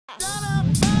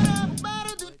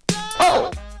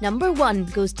Number 1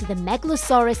 goes to the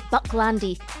Megalosaurus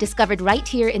bucklandi, discovered right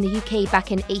here in the UK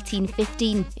back in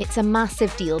 1815. It's a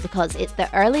massive deal because it's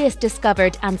the earliest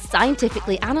discovered and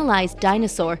scientifically analysed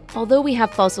dinosaur. Although we have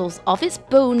fossils of its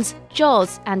bones,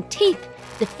 jaws and teeth,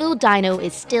 the full dino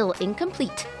is still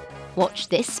incomplete. Watch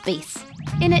this space.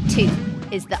 In it too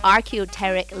is the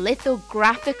Archaeopteryx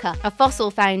lithographica, a fossil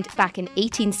found back in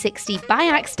 1860 by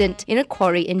accident in a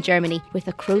quarry in Germany with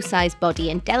a crow-sized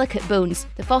body and delicate bones.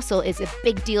 The fossil is a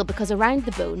big deal because around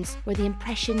the bones were the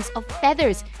impressions of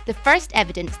feathers, the first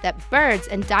evidence that birds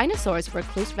and dinosaurs were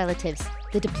close relatives.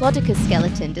 The Diplodocus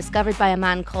skeleton, discovered by a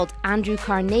man called Andrew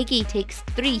Carnegie, takes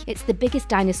 3. It's the biggest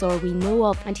dinosaur we know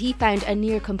of, and he found a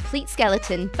near-complete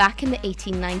skeleton back in the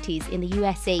 1890s in the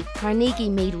USA. Carnegie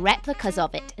made replicas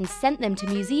of it and sent them to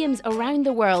museums around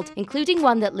the world, including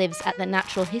one that lives at the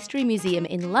Natural History Museum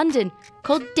in London,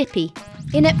 called Dippy.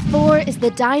 In at 4 is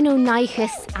the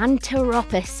Deinonychus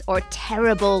anteropus, or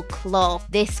terrible claw.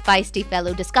 This feisty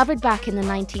fellow, discovered back in the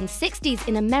 1960s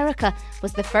in America,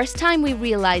 was the first time we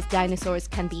realised dinosaurs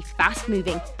can be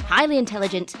fast-moving, highly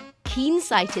intelligent,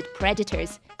 keen-sighted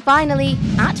predators. Finally,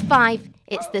 at 5,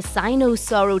 it's the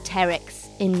Sinosauropteryx.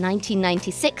 In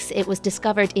 1996, it was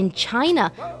discovered in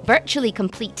China, virtually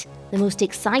complete. The most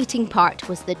exciting part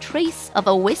was the trace of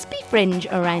a wispy fringe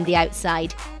around the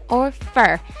outside, or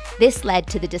fur. This led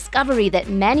to the discovery that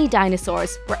many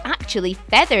dinosaurs were actually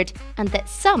feathered and that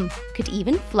some could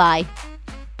even fly.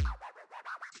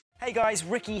 Hey guys,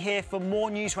 Ricky here. For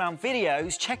more Newsround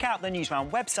videos, check out the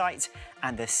Newsround website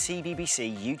and the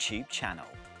CBBC YouTube channel.